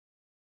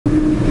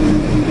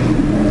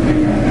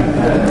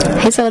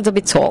It's a little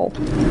bit tall.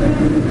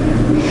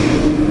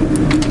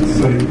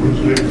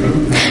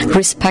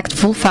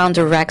 Respectful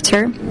founder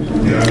rector,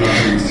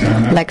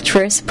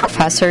 lecturers,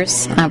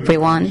 professors,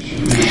 everyone,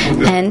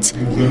 and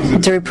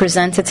the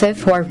representative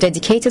who are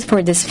dedicated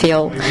for this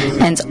field,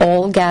 and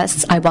all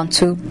guests, I want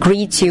to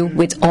greet you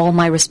with all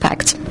my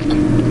respect.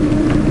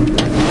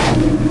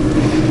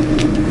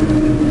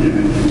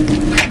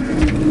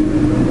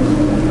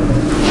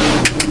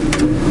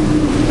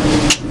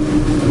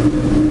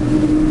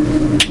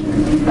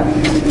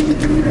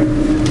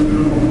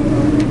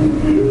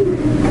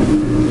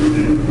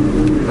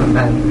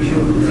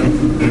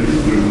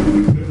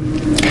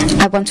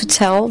 I want to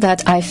tell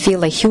that I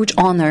feel a huge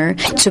honor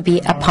to be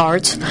a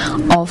part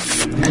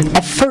of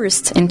a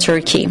first in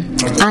Turkey.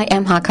 I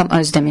am Hakan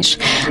Özdemir.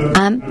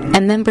 I'm a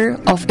member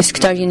of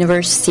Üsküdar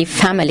University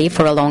family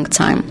for a long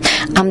time.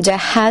 I'm the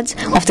head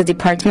of the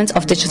Department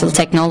of Digital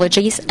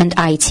Technologies and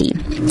IT.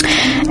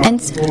 And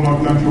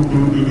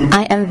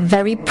I am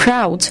very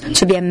proud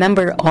to be a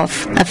member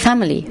of a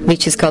family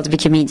which is called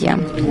Wikimedia.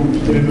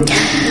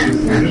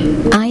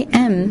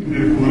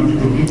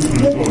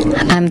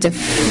 I'm the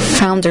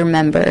founder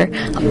member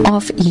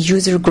of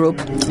user group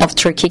of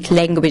Turkic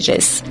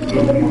languages.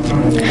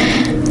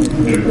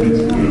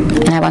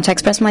 And I want to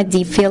express my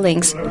deep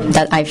feelings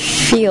that I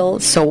feel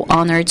so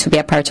honored to be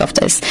a part of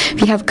this.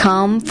 We have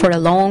come for a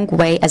long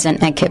way as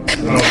an equipe.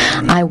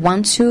 I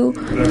want to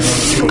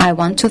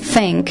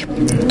thank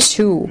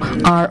to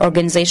our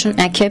organization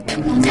equipe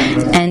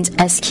and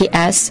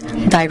SKS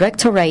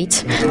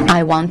Directorate.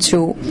 I want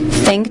to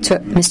thank to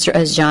Mr.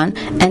 Özcan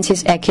and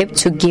his equipe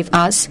to give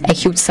us a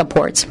huge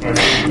support.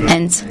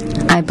 And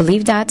I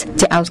believe that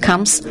the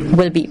outcomes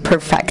will be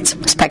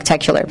perfect,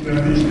 spectacular.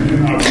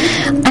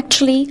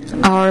 Actually,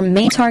 our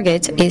main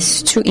target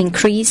is to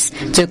increase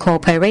the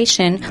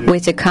cooperation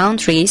with the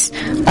countries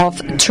of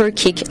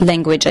Turkic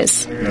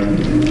languages.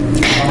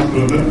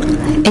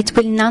 It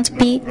will not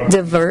be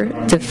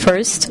the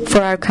first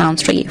for our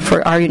country,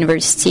 for our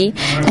university,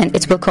 and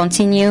it will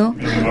continue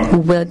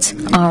with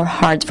our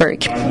hard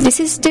work. This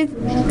is the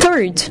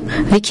third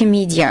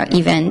Wikimedia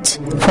event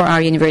for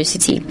our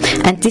university,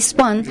 and this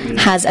one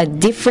has a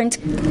different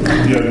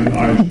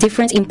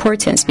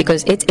importance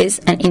because it is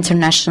an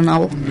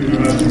international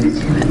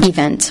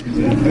event.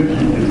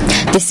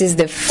 This is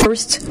the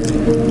first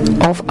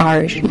of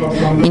our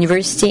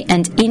university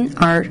and in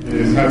our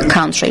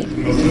country.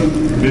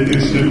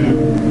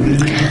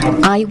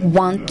 I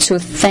want to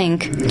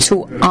thank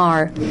to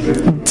our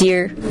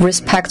dear,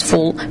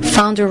 respectful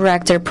founder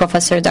rector,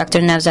 Professor Dr.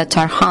 Nevzat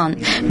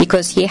Tarhan,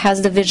 because he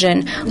has the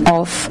vision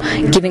of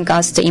giving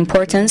us the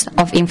importance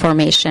of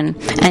information,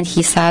 and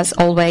he says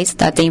always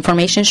that the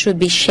information should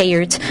be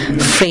shared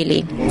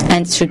freely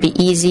and should be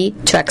easy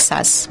to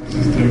access.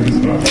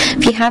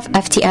 We have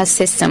FTS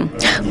system,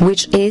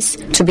 which is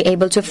to be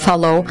able to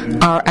follow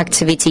our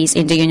activities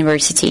in the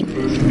university.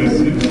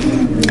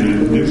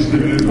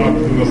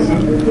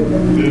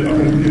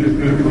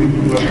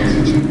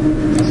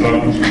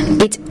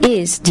 It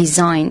is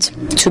designed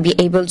to be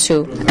able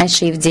to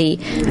achieve the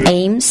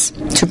aims,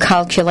 to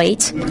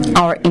calculate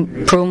our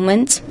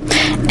improvement,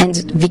 and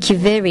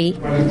Wikivery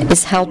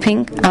is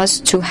helping us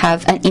to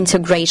have an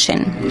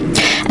integration.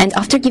 And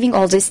after giving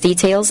all these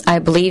details, I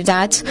believe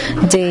that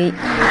the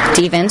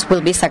event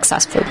will be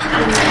successful.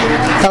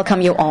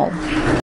 Welcome you all.